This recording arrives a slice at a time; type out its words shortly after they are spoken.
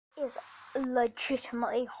is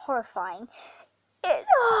legitimately horrifying. It's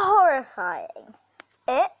horrifying.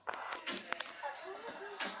 It's...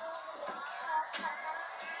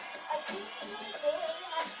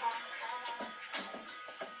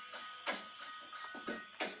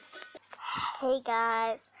 Hey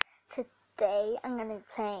guys, today I'm going to be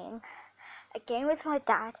playing a game with my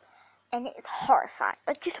dad, and it's horrifying,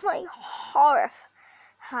 legitimately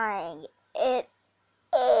horrifying. It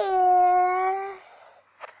is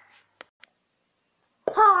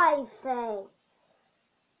Pie Face.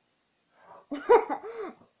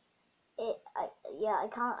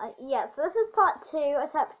 So this is part 2,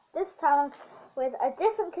 except this time with a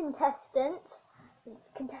different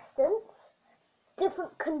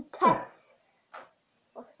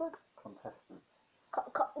what's it called?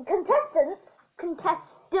 Contestant.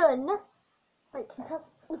 Contestant. Like contestant.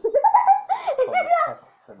 It's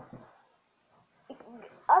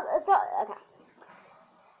not okay.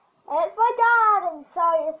 And it's my dad, and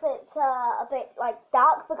sorry if it's a bit like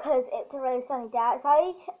dark because it's a really sunny day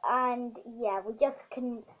outside, and yeah, we just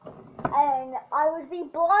couldn't. And I would be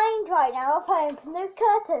blind right now if I opened those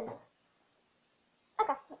curtains.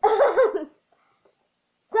 Okay.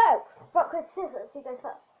 So, rock, paper, scissors. Who goes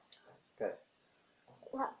first? Okay.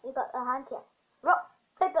 Yeah, you got a hand here. Rock,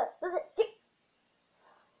 paper, scissors.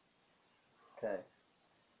 Okay.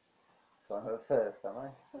 So I'm at first, am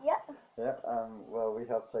I? Yeah. Yeah. Well, we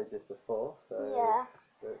have played this before, so Yeah.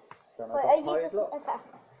 let's. Wait, are you blocks. okay.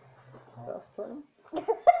 Last time.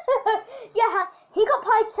 Yeah, he got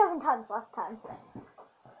pied 7 times last time.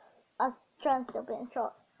 I was trying to still be in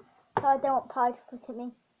shot, so I don't want pie to look at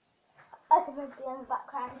me. I can move the in the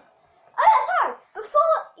background. Oh, yeah, sorry.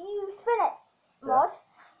 Before you spin it, Mod,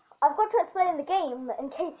 I've got to explain the game in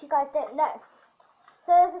case you guys don't know.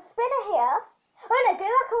 So there's a spinner here. Oh no, go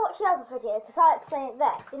back and watch the other video because I'll explain it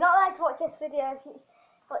there. You're not allowed to watch this video if you,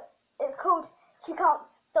 but it's called She Can't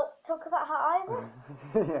Stop Talk About Her Eyes.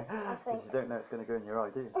 Yeah. I think. You don't know it's going to go in your eye,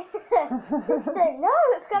 do you? Just don't know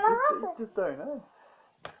what's going to happen. Just don't know.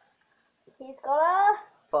 He's got a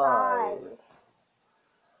 5.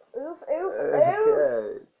 Oof, oof, oof.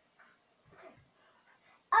 Okay.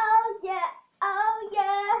 Oh yeah, oh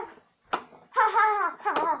yeah. Ha ha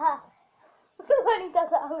ha ha ha. When he does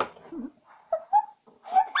that, I'm like...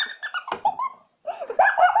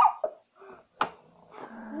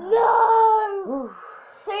 No!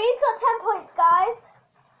 So he's got 10 points, guys.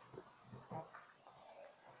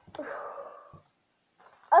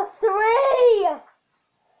 A 3!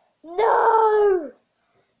 No!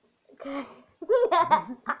 Okay.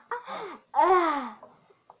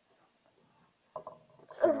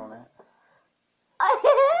 Turn on it.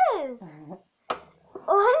 It is!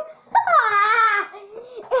 One?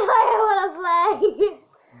 I don't want to play.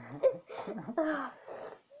 Yes!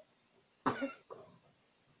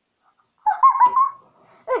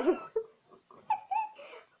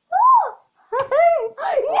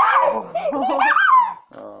 Yes!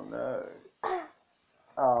 Oh no.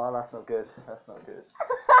 Oh, that's not good. That's not good.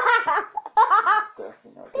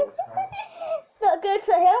 Definitely not good. It's not good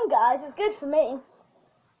for him, guys. It's good for me.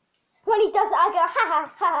 When he does it, I go ha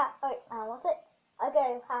ha ha. Wait, what's it? I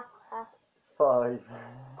go ha ha. It's 5.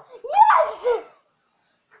 Yes!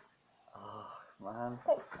 Oh man.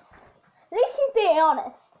 Wait. At least he's being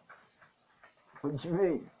honest. What do you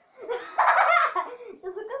mean?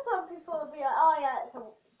 Just because some people will be like, oh yeah, it's a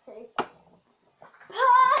 2.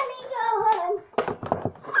 Honey, go on.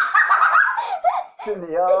 It's in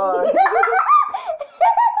the eye.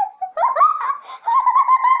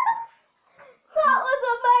 That was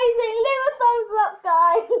amazing. Leave a thumbs up,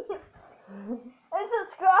 guys. And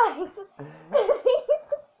subscribe. Because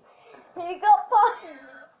he got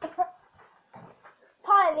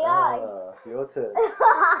pie in the eye. Your turn.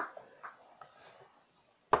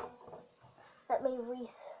 Let me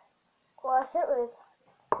re-squash it with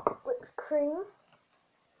whipped cream.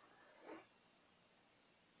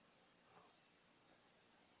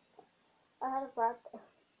 I had a bad day.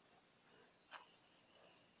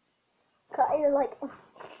 Can't even like...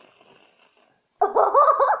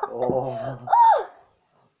 Oh.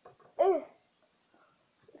 Ew.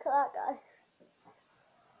 Look at that, guys.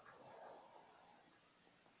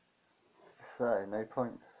 So, no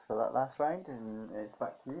points for that last round, and it's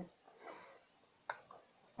back to you.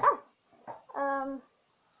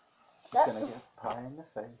 Just gonna get pie in the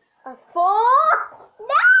face. A 4?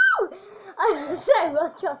 No! I'm so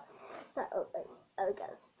much off. So, there we go.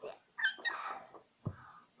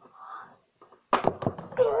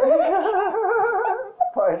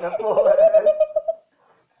 Pie in the forehead.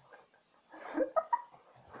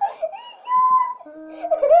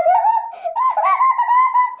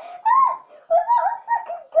 Was that a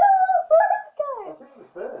second go?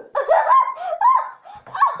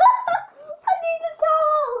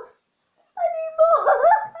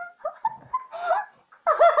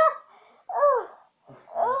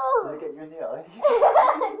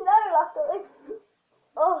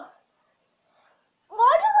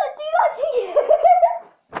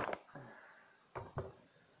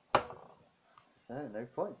 no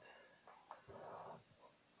points.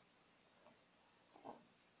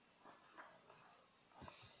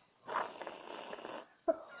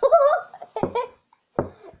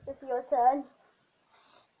 It's your turn.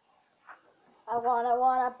 I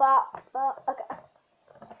wanna bop. Okay.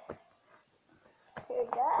 Here we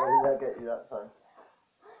go. Where did that get you that time?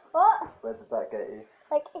 What? Where did that get you?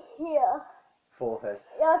 Like here. Forehead.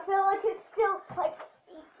 Yeah, I feel like it's still like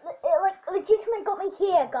it like legitimately got me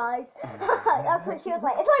here, guys. That's what she was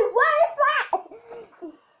like. It's like, where is that?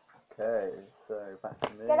 Okay, so back to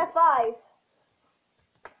me. Get a 5.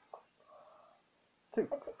 2.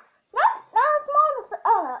 That's mine.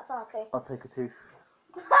 Oh no, that's not a 2. I'll take a 2.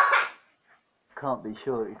 Can't be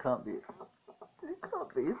sure. It can't be. It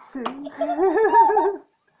can't be a 2.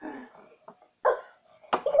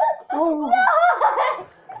 Oh.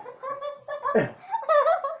 No!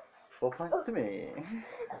 4 points to me.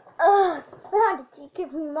 How did you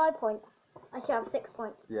give me my points? I should have 6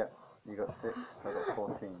 points. Yep, you got 6. I got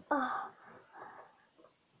 14.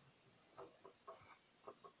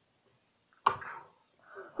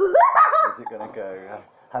 Is it gonna go?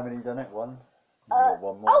 How many you done it? 1. You got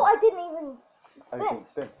 1 more. Oh, I didn't even Oh, spin. you didn't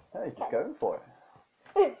spin. Hey, just Okay. going for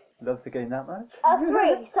it. Love the game that much?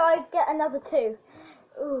 3, so I get another 2.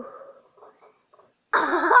 Ooh.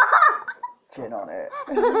 Chin on it.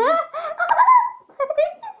 I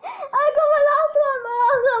got my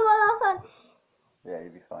last one. Yeah,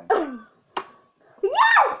 you'll be fine.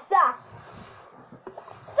 Yes!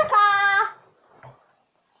 Sucker!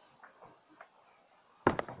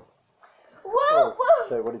 Whoa, Oh, whoa.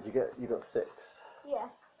 so what did you get? You got 6. Yeah.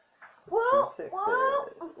 2 Whoa, 6s.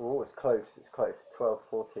 whoa, Oh, it's close. It's close. 12,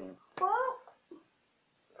 14. whoa.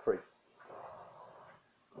 3.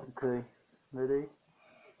 Okay, ready?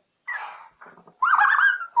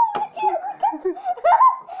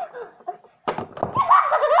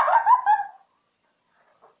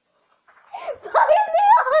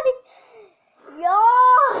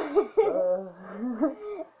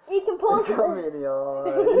 You can pause it. Come in the eye.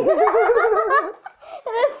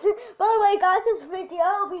 By the way, guys, this video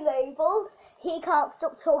will be labelled "He Can't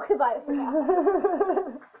Stop Talking About It."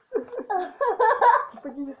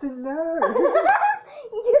 But you just didn't know.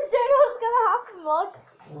 You just don't know what's gonna happen, Mod.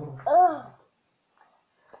 Ugh.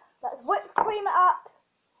 Let's whip cream it up.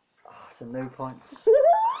 Oh, so no points.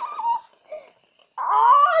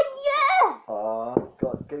 Oh yeah! Oh, it's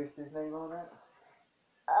got Ghost's name on it.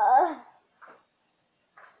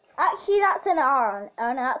 Actually, that's an R on.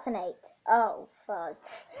 Oh no, that's an 8. Oh fudge!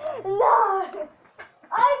 No, I'm 8.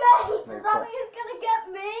 No Does that point. mean it's gonna get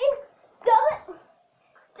me? Does it?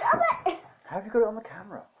 Does it? How have you got it on the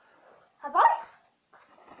camera? Have I?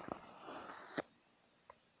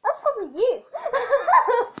 That's probably you.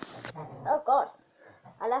 Oh god,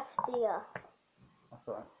 I left the. That's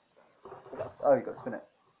alright. Oh, you got to spin it.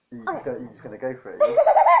 You're just going to go for it.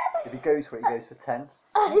 If he goes for it, he goes for 10.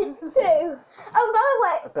 2. Oh,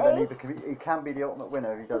 by But then the way, he can be the ultimate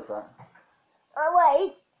winner if he does that.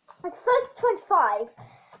 wait, it's first to 25,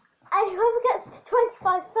 and whoever gets to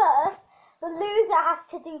 25 first, the loser has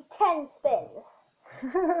to do 10 spins.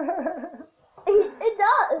 It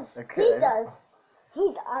does. Okay. He does.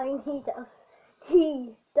 He does.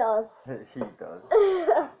 He does. He does.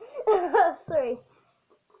 3.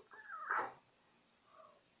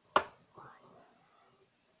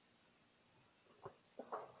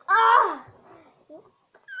 Ah!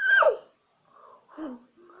 3.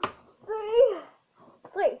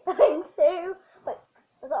 2. Wait,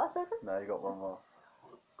 was that a second? No, you got 1 more.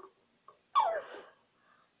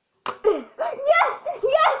 Yes!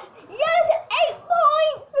 8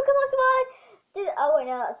 points! Because that's why I did. Oh wait,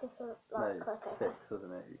 no, that's just the last No, click. 6,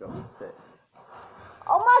 wasn't it? You got 6.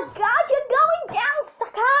 Oh my god, you're going down,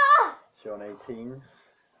 sucker! So you're on 18.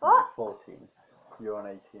 What? I'm on 14. You're on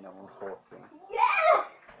 18, I'm on 14. Yeah!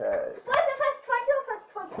 Okay. Where's the first 20 or first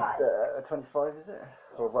 25? 25 is it?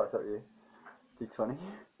 Or what's that you? Do 20?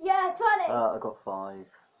 Yeah, 20. I got 5.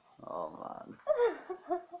 Oh man.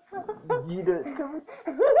 You know it's coming.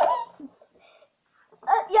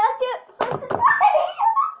 Yes, first 20.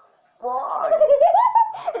 Why?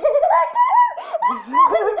 There's none!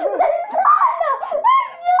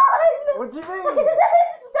 What do you mean? There's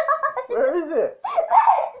none! Where is it?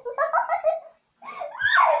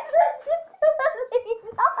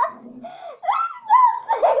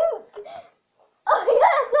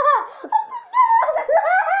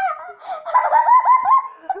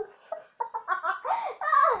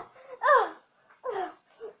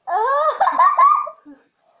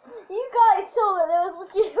 You guys saw that there was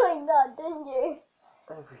literally none, didn't you?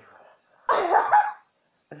 Everywhere.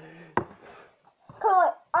 Come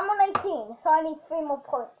on, I'm on 18, so I need 3 more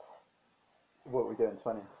points. What, we're going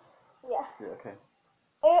 20? Yeah. Yeah, okay.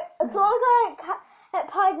 As long as I don't get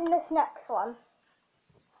pied in this next one.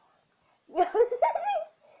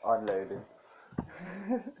 I'm loading.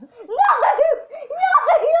 No! No,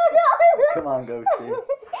 you're not! Come on, Ghosty. No,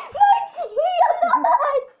 you're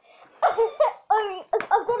not! I mean,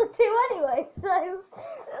 I've got a 2 anyway, so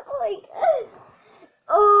it's like...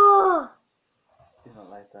 Oh! You're not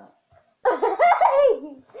like that.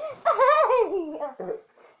 Hey! Hey!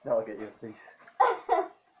 No, I'll get you a piece.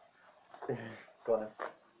 Go on then.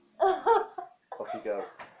 Off you go.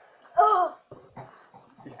 Oh!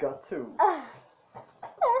 He's got 2.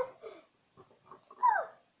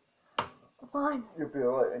 1. You'll be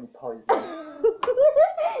alright, any pies.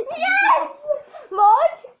 Yes!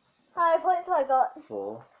 Mod! How many points have I got?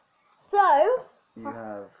 4. So, You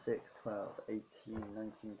have 6, 12, 18,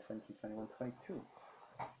 19, 20, 21, 22.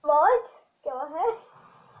 Mod, go ahead.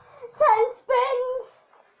 10 spins!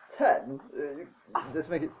 10? Let's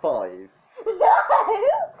make it 5. No!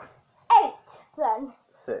 8 then.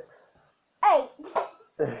 6. 8.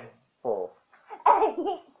 4.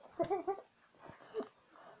 8. 10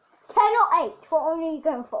 or 8? What one are you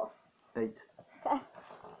going for? 8. Okay.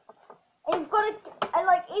 And you've got to, and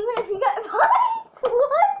like, even if you get 5, what?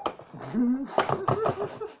 What number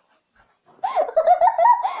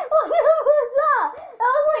was that?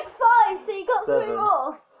 That was like 5, so you got 3 7. more.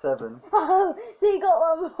 7. Oh, so you got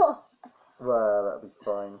 1 more. Well, that'll be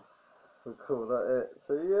fine. We'll call that it.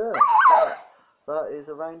 So yeah, that is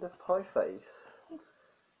a round of pie face.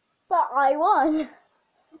 But I won.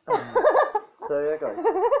 So yeah guys,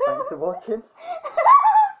 thanks for watching.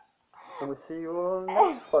 And we'll see you on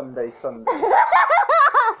next Fun Day Sunday.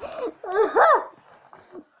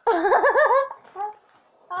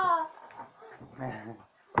 Ah.